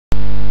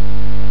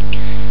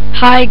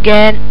Hi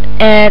again,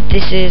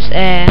 this is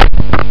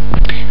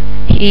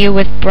here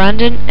with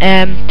Brandon.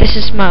 This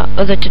is my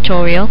other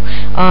tutorial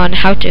on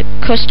how to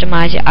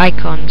customize your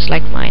icons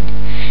like mine.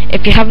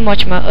 If you haven't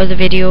watched my other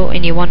video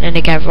and you want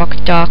to get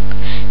rocketdock,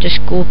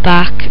 just go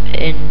back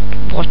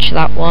and watch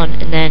that one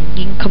and then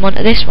you can come on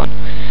to this one.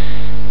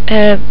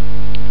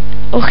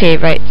 Okay,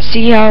 right,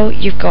 see how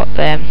you've got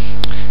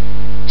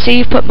see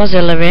you've put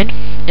Mozilla in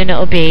and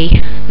it'll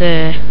be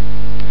the,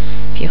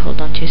 if you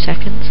hold on 2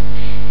 seconds,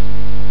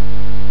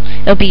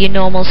 it'll be your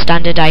normal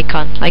standard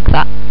icon like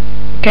that,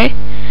 okay?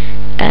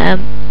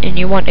 And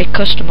you want it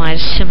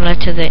customized similar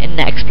to the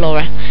Internet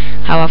Explorer,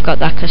 how I've got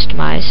that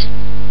customized.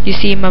 You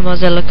see my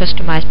Mozilla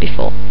customized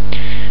before,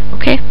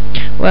 okay?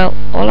 Well,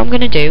 all I'm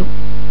gonna do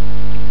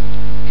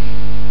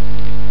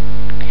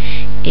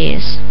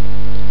is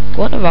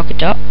go on to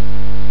rocketdock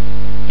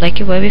like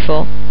you were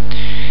before,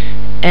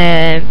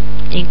 and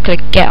you can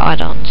click Get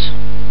Add-ons.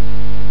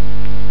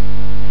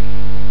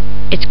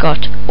 It's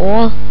got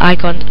all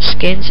icons,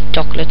 skins,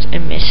 docklets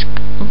and misc.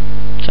 Oh,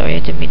 sorry, I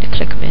didn't mean to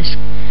click misc.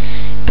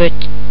 But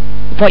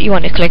what you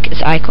want to click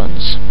is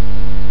icons.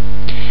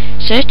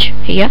 Search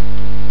here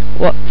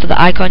what for the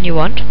icon you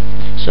want.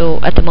 So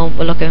at the moment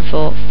we're looking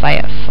for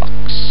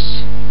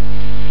Firefox.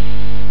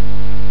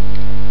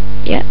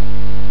 Yeah.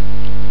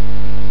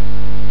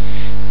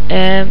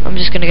 I'm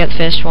just gonna get the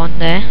first one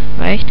there,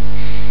 right?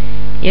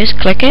 You just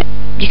click it.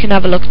 You can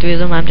have a look through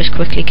them. I'm just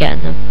quickly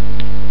getting them.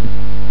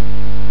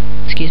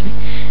 Excuse me.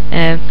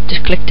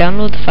 Just click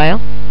download the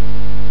file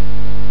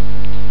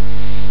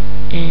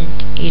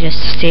and you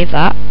just save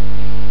that.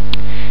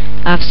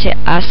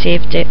 I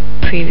saved it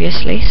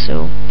previously,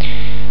 so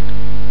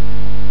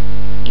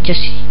you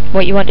just,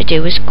 what you want to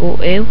do is go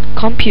to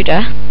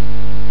computer,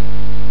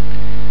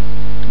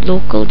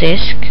 local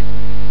disk,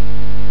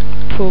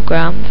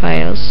 program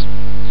files,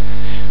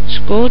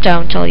 scroll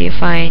down till you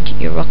find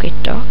your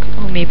rocketdock,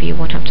 or maybe you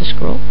won't have to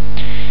scroll,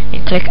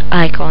 and click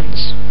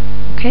icons.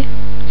 Okay,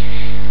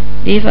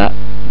 leave that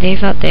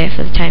there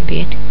for the time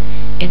being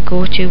and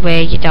go to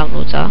where your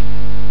downloads are,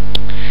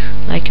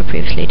 like I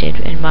previously did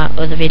in my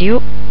other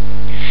video.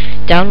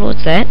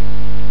 Downloads there,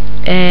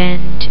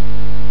 and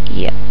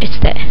yeah, it's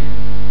there.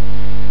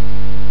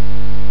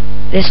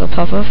 This will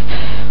pop up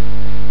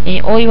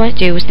and all you want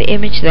to do is the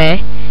image there,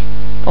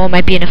 or it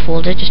might be in a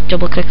folder, just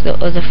double click the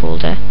other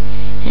folder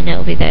and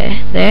it'll be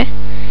there.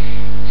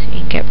 So you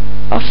can get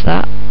off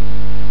that.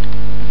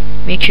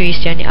 Make sure you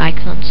stay on your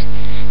icons.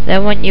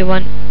 Then what you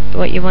want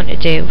to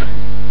do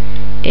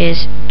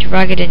is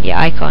drag it into your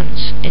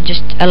icons and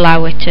just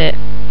allow it to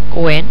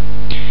go in.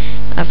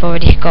 I've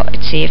already got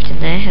it saved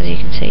in there, as you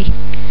can see.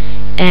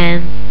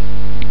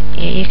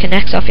 You can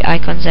X off your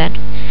icons then,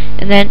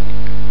 and then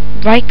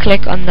right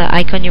click on the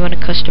icon you want to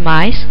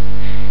customize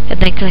and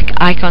then click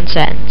icon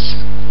settings.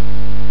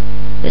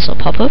 This will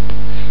pop up.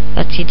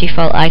 That's your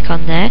default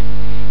icon there,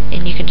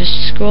 and you can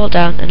just scroll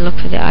down and look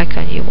for the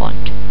icon you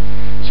want.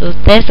 So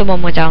there's the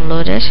one we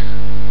downloaded.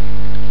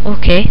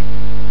 Okay,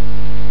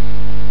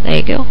 there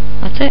you go,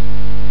 that's it.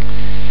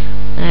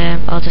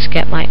 I'll just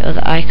get my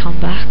other icon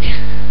back.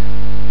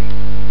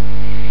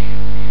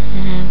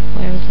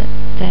 Where is it?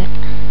 There.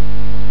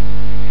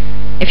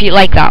 If you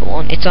like that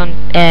one, it's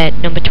on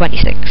number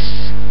 26.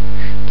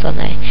 It's on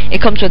there.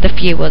 It comes with a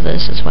few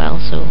others as well,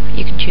 so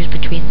you can choose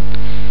between.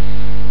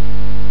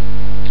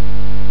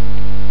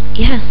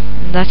 Yeah,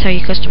 and that's how you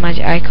customize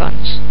your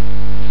icons.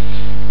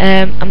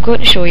 I'm going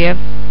to show you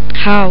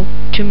how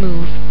to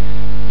move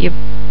your,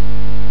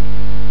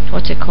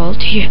 what's it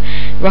called, your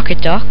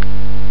rocketdock.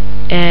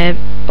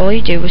 All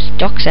you do is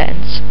dock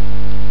settings,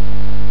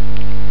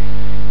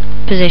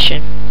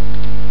 position.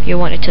 If you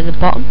want it to the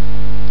bottom,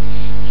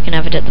 you can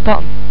have it at the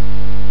bottom.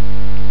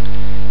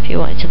 If you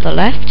want it to the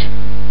left,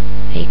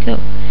 there you go,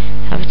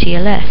 have it to your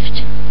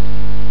left.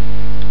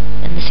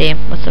 And the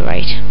same with the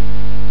right.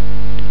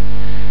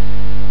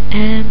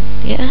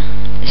 Yeah,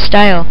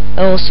 style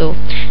also,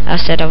 I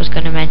said I was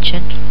going to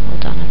mention.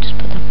 Hold on, I'll just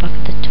put that back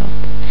at the top.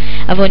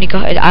 I've only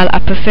got it, I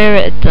prefer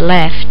it at the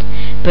left,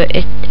 but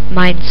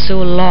mine's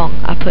so long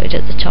I put it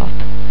at the top.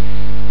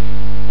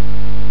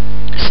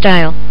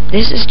 Style,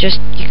 this is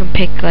just, you can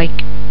pick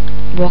like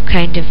what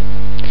kind of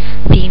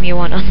theme you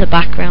want on the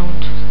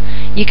background.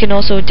 You can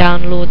also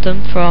download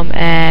them from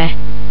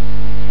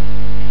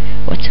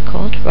what's it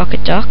called,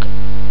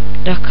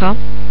 rocketdock.com,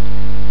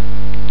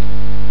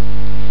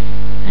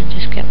 and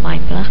just get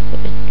mine black.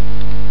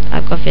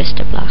 I've got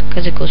Vista black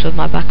because it goes with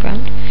my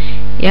background.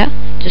 Yeah,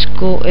 just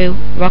go to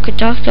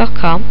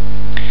rocketdock.com,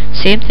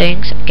 same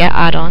things, get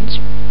add-ons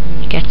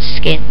and you get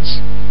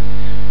skins.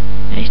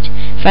 Right,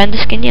 find the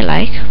skin you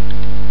like.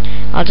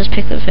 I'll just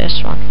pick the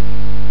first one.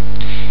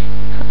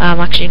 I'm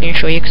actually going to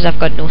show you because I've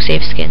got no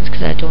save skins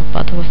because I don't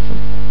bother with them.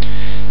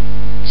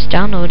 Just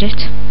download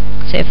it,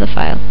 save the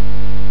file,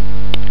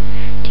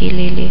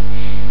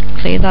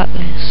 clear that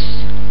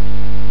list.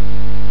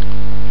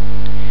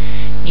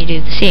 You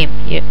do the same.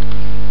 If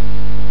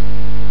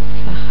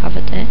I have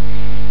it there.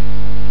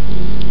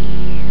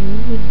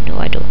 No,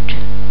 I don't.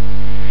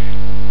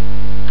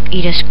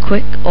 you just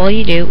all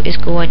you do is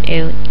go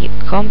into your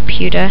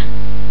computer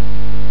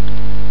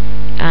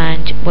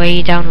and where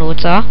your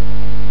downloads are.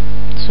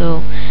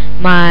 So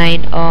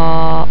mine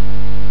are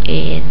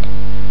in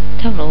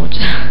downloads.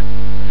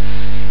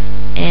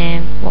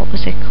 What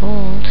was it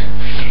called?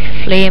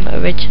 Flame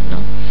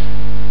Original.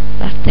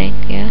 That thing,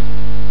 yeah.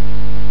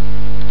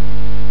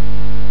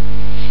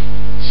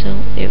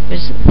 So it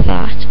was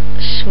that.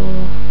 So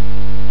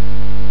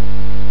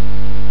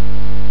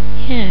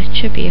yeah, it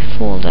should be a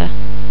folder.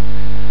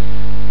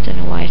 Don't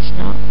know why it's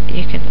not.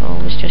 You can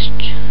always just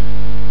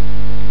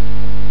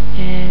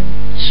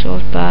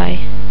sort by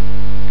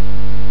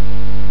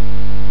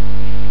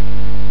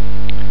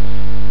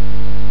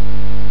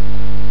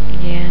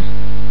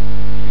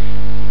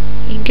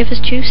give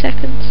us 2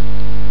 seconds.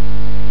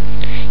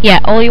 Yeah,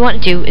 all you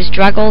want to do is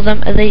drag all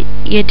them to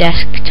your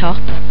desktop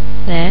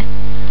there,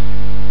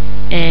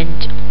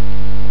 and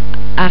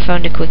I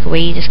found a quicker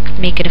way. You just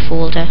make it a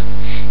folder.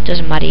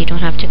 Doesn't matter, you don't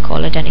have to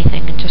call it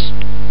anything, and just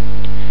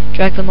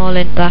drag them all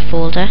into that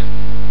folder.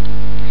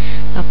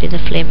 That'll be the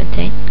flaming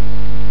thing.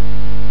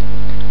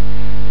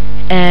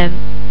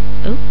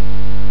 Oh,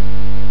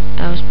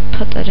 I was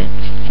put that in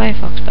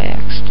Firefox by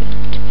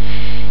accident.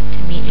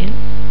 Didn't mean to.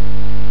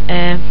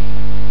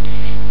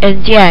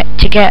 And yeah,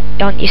 to get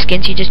on your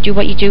skins, you just do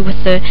what you do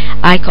with the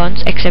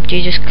icons, except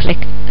you just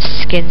click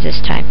skins this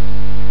time.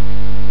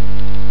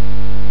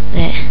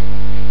 There.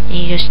 And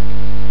you just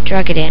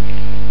drag it in.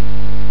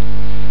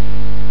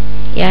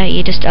 Yeah,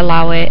 you just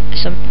allow it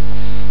some.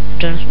 I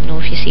don't know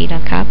if you see it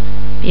on cam.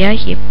 Yeah,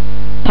 he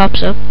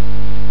pops up,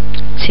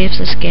 saves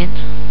the skin.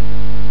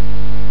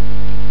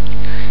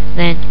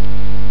 Then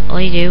all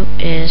you do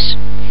is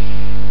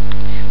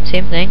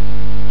same thing.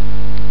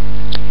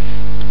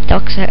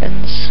 Dock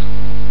settings.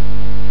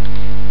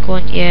 Go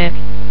into your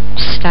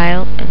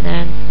style, and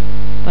then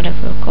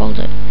whatever I called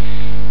it.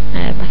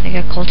 I think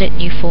I called it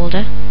new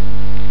folder.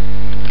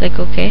 Click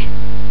OK.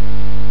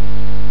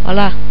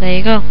 Voila, there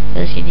you go.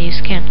 There's your new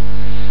skin.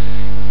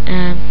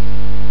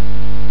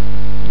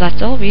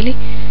 That's all really.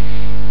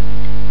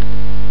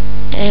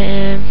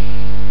 Yeah.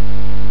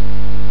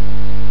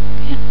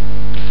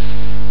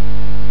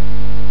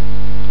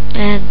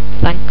 And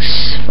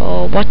thanks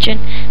for watching.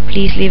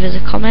 Please leave us a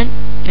comment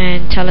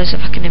and tell us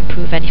if I can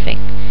improve anything.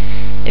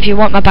 If you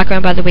want my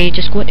background, by the way,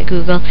 just go into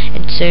Google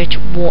and search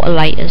water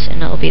lighters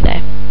and it'll be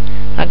there.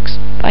 Thanks.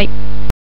 Bye.